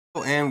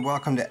And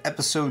welcome to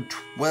episode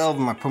 12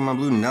 of my Pokemon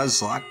Blue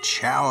Nuzlocke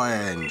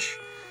challenge.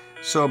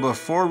 So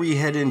before we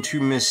head into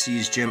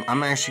Misty's gym,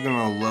 I'm actually going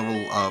to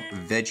level up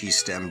Veggie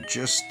Stem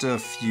just a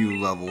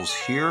few levels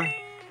here.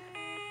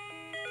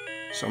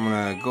 So I'm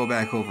going to go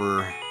back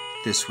over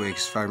this way,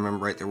 because if I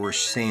remember right, there were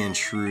sand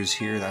shrews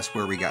here. That's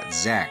where we got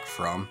Zach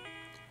from.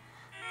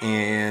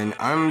 And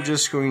I'm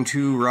just going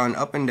to run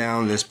up and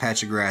down this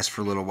patch of grass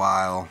for a little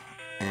while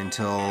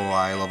until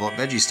I level up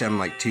Veggie Stem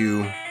like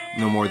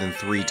no more than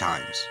 3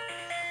 times.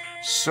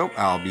 So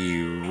I'll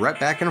be right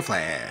back in a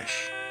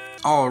flash.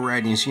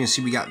 Alrighty, as you can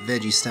see, we got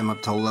Veggie Stem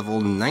up to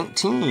level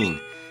 19.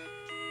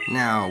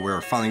 Now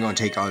we're finally going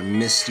to take on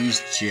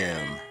Misty's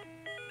gym.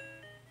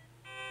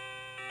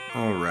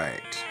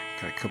 Alright,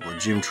 got a couple of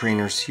gym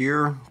trainers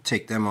here.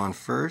 Take them on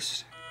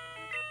first.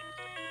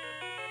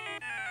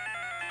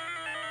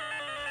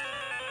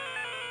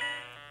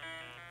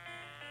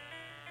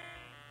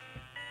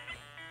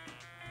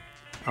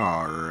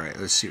 Alright,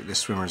 let's see what this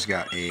swimmer's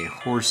got. A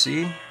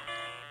Horsey.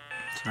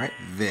 That's right,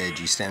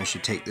 Veggie Stem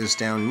should take this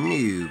down.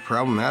 No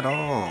problem at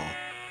all.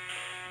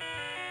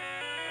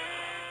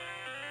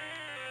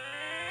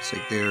 Looks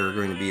like they're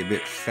going to be a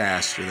bit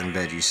faster than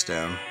Veggie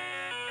Stem.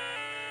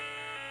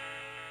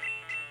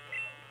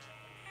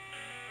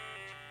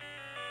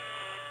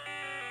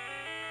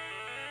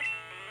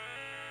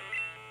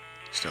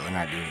 Still, they're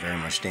not doing very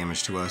much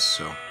damage to us,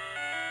 so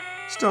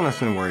still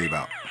nothing to worry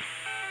about.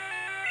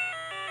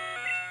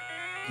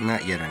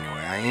 Not yet,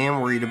 anyway. I am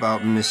worried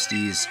about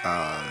Misty's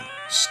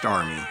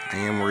Starmie. I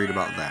am worried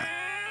about that.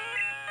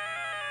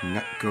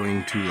 Not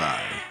going to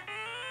lie.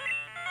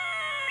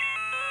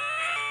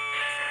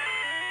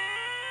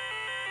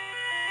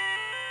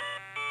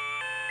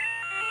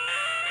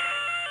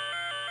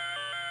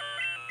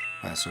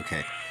 That's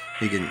okay.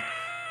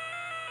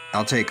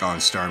 I'll take on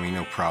Starmie,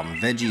 no problem.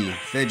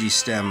 Veggie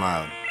Stem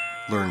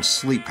learned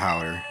Sleep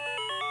Powder,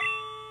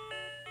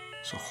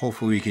 so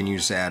hopefully we can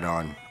use that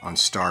on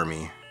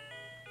Starmie.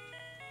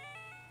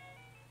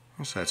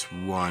 So that's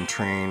one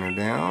trainer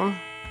down.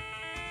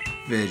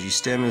 Veggie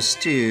Stem is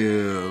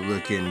still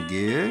looking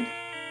good.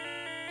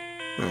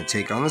 I'm going to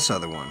take on this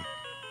other one.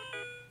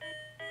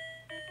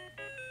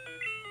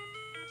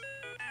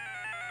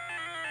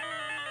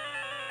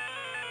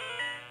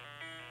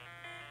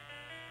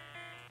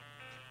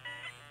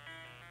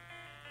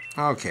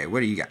 Okay, what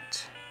do you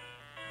got?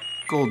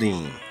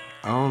 Goldeen.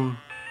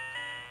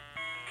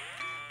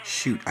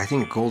 Shoot, I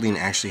think Goldeen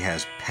actually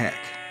has Peck.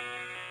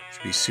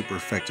 Should be super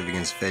effective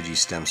against Veggie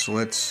Stem, so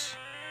let's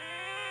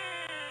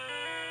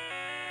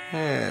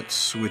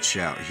switch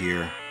out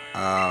here.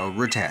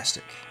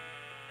 Ratastic.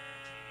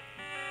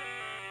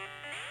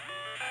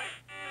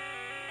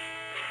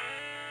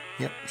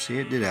 Yep, see,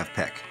 it did have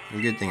Peck.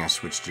 A good thing I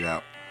switched it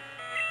out.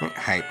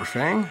 Hyper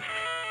Fang.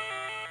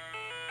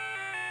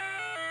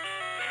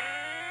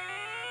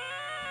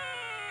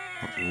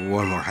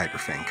 One more Hyper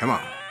Fang, come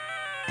on.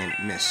 And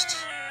it missed.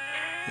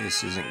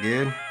 This isn't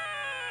good.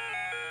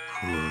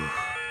 Whew.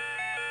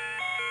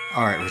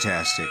 Alright,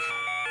 Ratastic.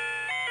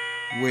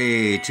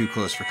 Way too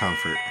close for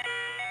comfort.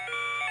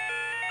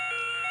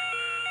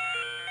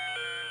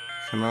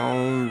 Come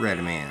on,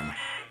 Redman.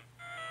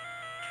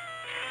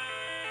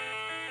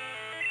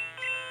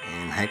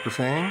 And Hyper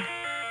Fang.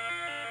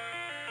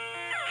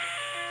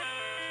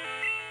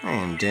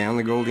 And down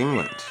the Goldeen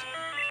went.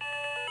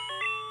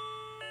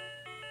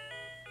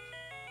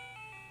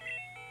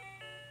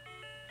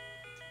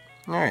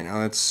 Alright, now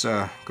let's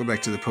go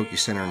back to the Poke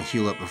Center and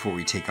heal up before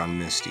we take on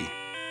Misty.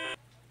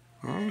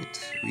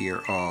 Alright, we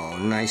are all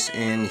nice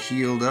and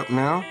healed up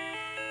now.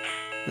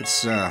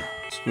 Let's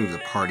move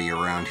the party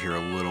around here a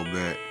little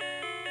bit.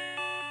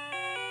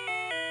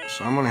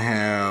 So I'm going to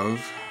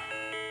have...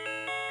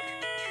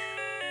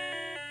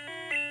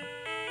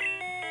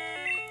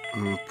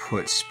 I'm going to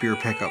put Spear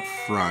Peck up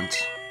front.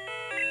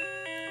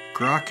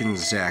 Grok and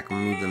Zach,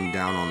 move them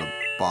down on the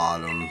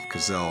bottom,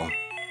 because they'll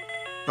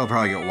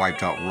probably get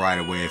wiped out right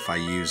away if I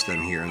use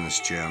them here in this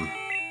gym.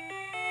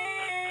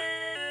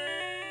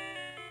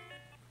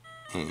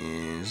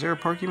 And is there a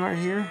Pokemart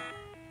here?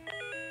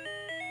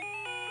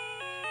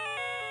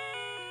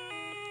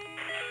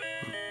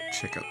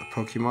 Check out the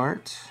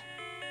Pokemart.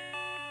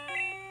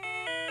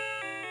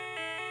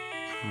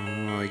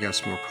 Oh, I got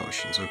some more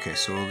potions. Okay,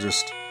 so I'll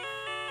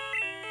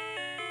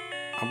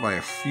buy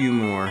a few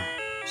more.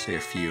 Say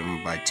a few. I'm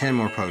gonna buy 10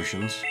 more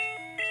potions.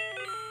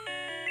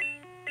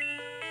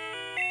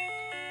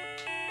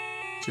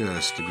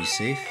 Just to be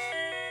safe.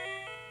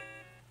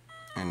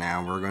 And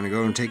now we're going to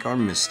go and take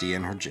on Misty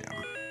and her gym.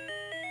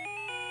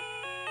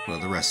 Well,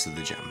 the rest of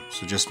the gym.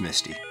 So just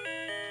Misty.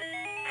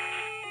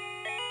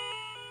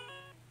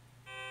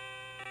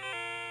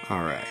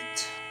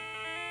 Alright.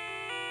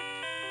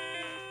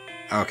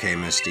 Okay,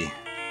 Misty.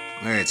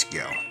 Let's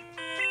go.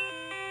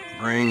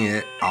 Bring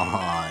it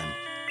on.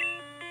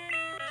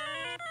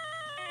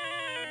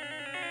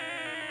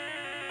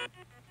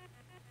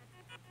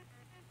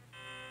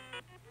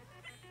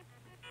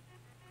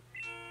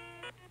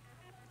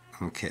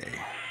 Okay.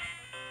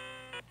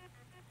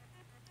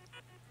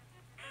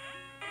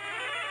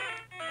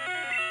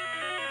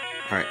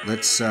 Alright,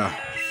 let's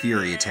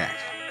Fury attack.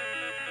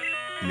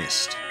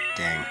 Missed.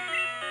 Dang.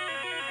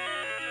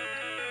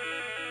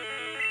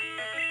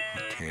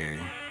 Okay.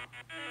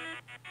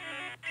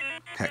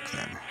 Peck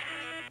then.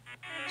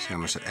 See how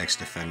much that X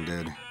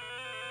defended.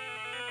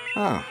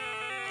 Oh,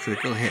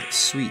 critical hit.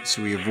 Sweet.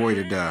 So we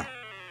avoided that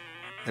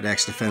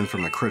X defend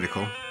from a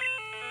critical.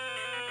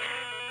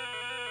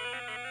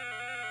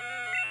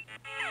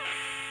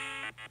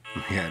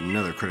 We had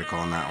another critical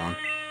on that one.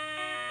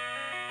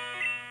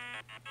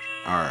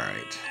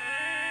 Alright.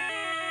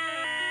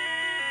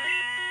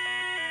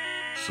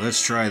 So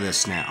let's try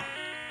this now.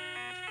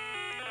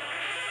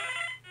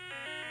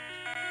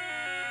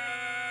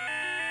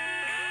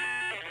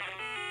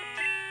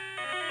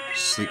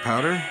 Sleep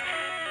powder.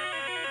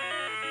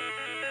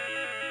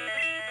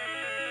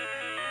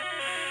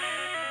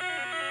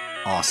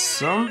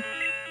 Awesome.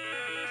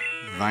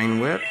 Vine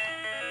whip.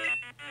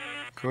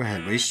 Go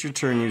ahead, waste your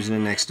turn using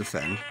an X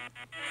defend.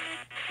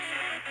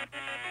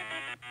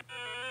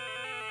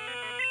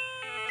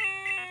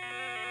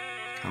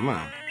 Come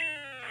on.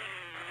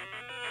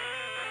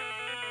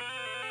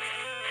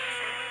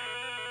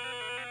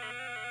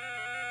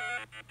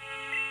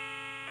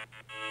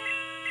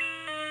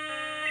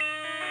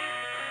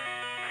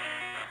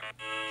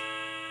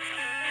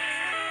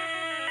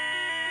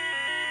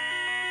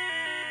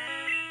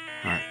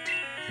 Alright,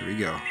 here we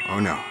go. Oh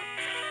no.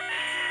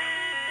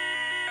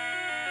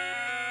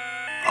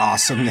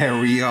 Awesome, there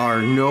we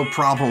are. No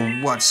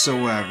problem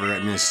whatsoever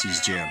at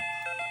Misty's gym.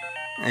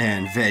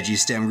 And Veggie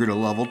Stem grew to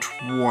level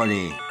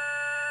 20.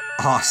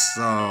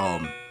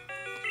 Awesome.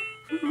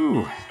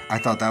 Ooh, I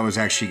thought that was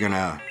actually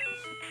gonna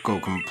go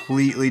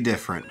completely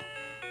different.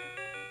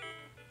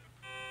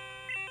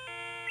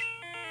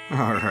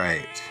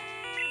 Alright.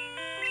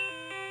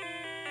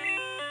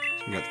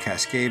 So we got the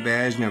Cascade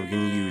badge. Now we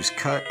can use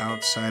Cut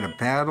outside of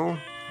battle.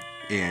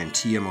 And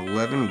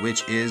TM11,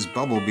 which is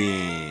Bubble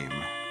Beam.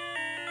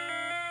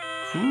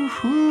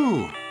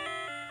 Woohoo!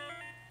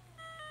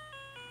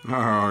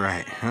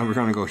 Alright, now we're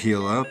gonna go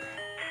heal up.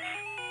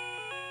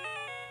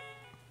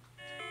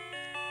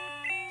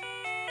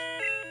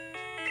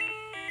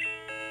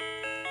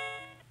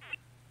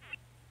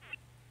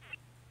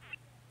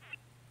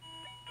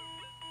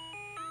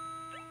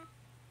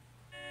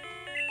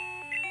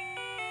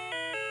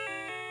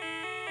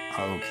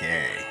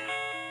 Okay.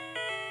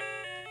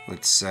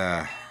 Let's do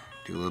a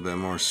little bit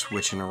more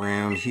switching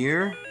around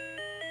here.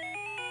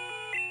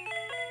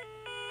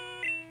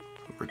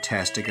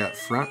 Tastic up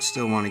front,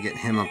 still want to get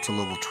him up to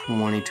level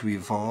 20 to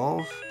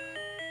evolve.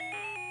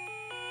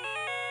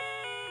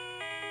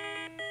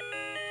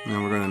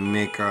 Now we're going to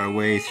make our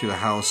way through the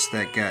house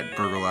that got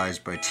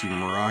burglarized by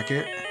Team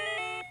Rocket.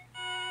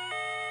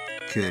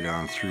 Get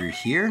on through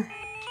here.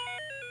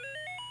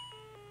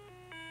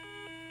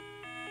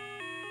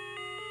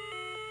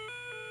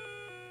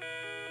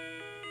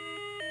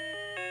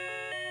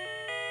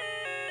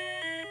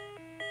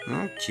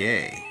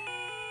 Okay.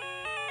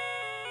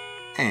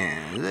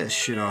 And this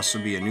should also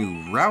be a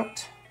new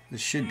route.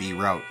 This should be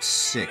Route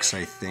 6,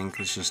 I think.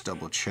 Let's just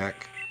double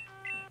check.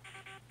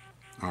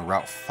 Oh,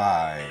 Route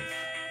 5.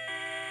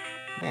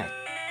 Yeah,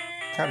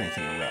 got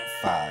anything on Route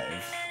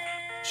 5.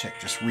 Check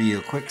just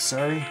real quick,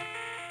 sorry.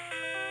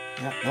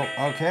 Yeah, no,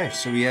 okay,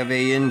 so we have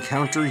a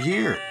encounter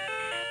here.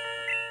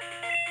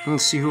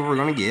 Let's see who we're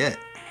gonna get.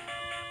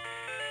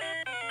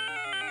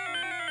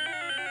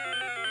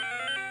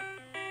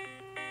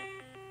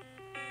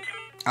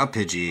 A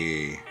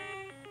Pidgey.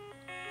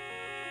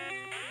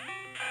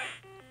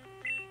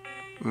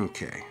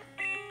 Okay.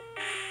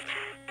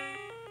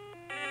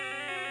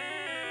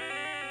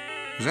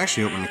 I was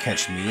actually hoping to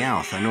catch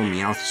Meowth. I know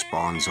Meowth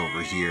spawns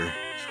over here. I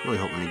was really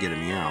hoping to get a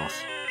Meowth.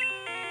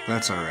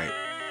 That's alright.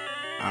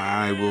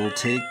 I will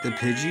take the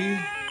Pidgey.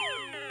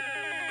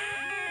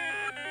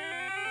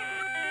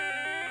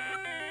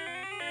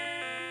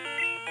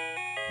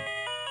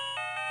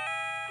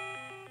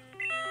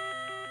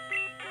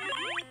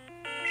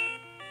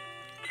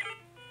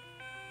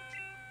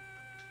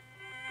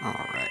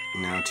 Alright,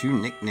 now to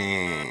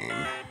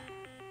nickname.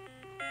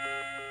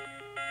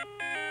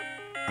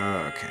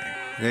 Okay,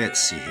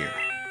 let's see here.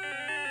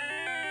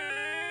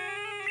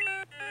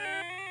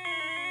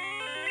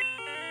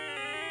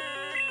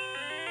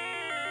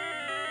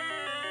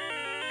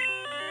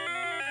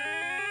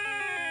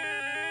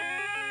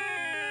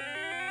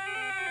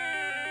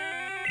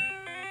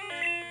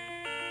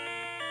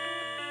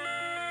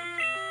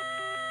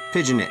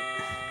 Pigeonette.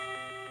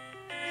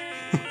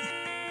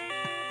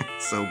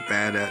 So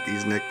bad at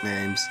these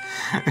nicknames.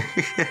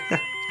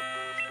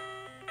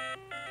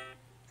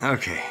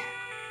 Okay.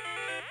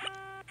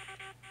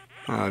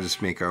 I'll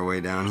just make our way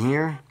down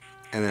here.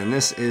 And then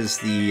this is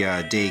the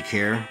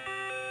daycare.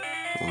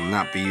 We'll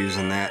not be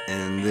using that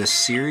in this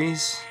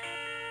series.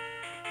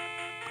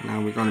 Now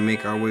we're going to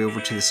make our way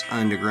over to this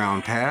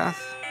underground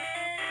path.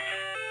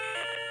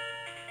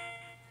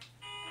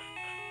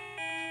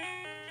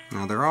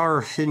 Now there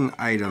are hidden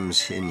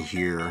items in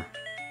here.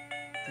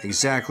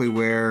 Exactly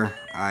where,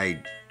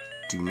 I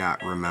do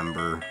not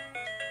remember.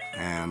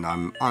 And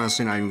I'm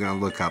honestly not even going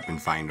to look up and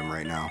find them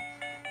right now.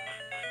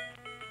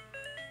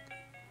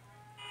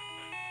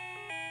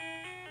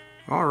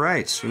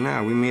 Alright, so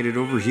now we made it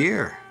over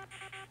here.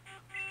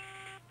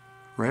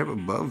 Right up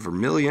above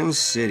Vermilion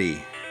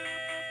City.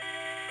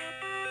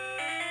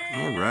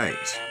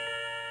 Alright.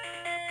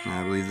 And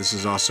I believe this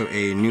is also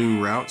a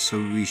new route, so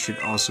we should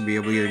also be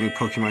able to get a new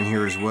Pokemon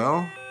here as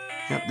well.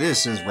 Yep,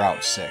 this is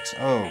Route 6.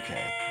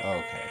 Okay,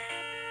 okay.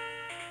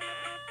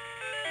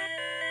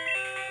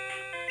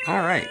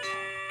 Alright.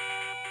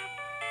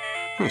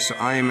 So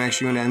I am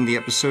actually going to end the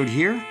episode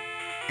here.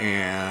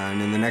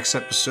 And in the next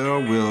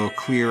episode, we'll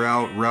clear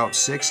out Route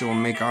 6 and we'll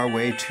make our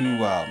way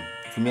to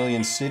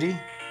Vermilion City.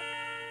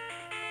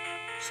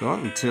 So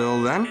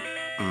until then,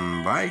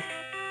 bye.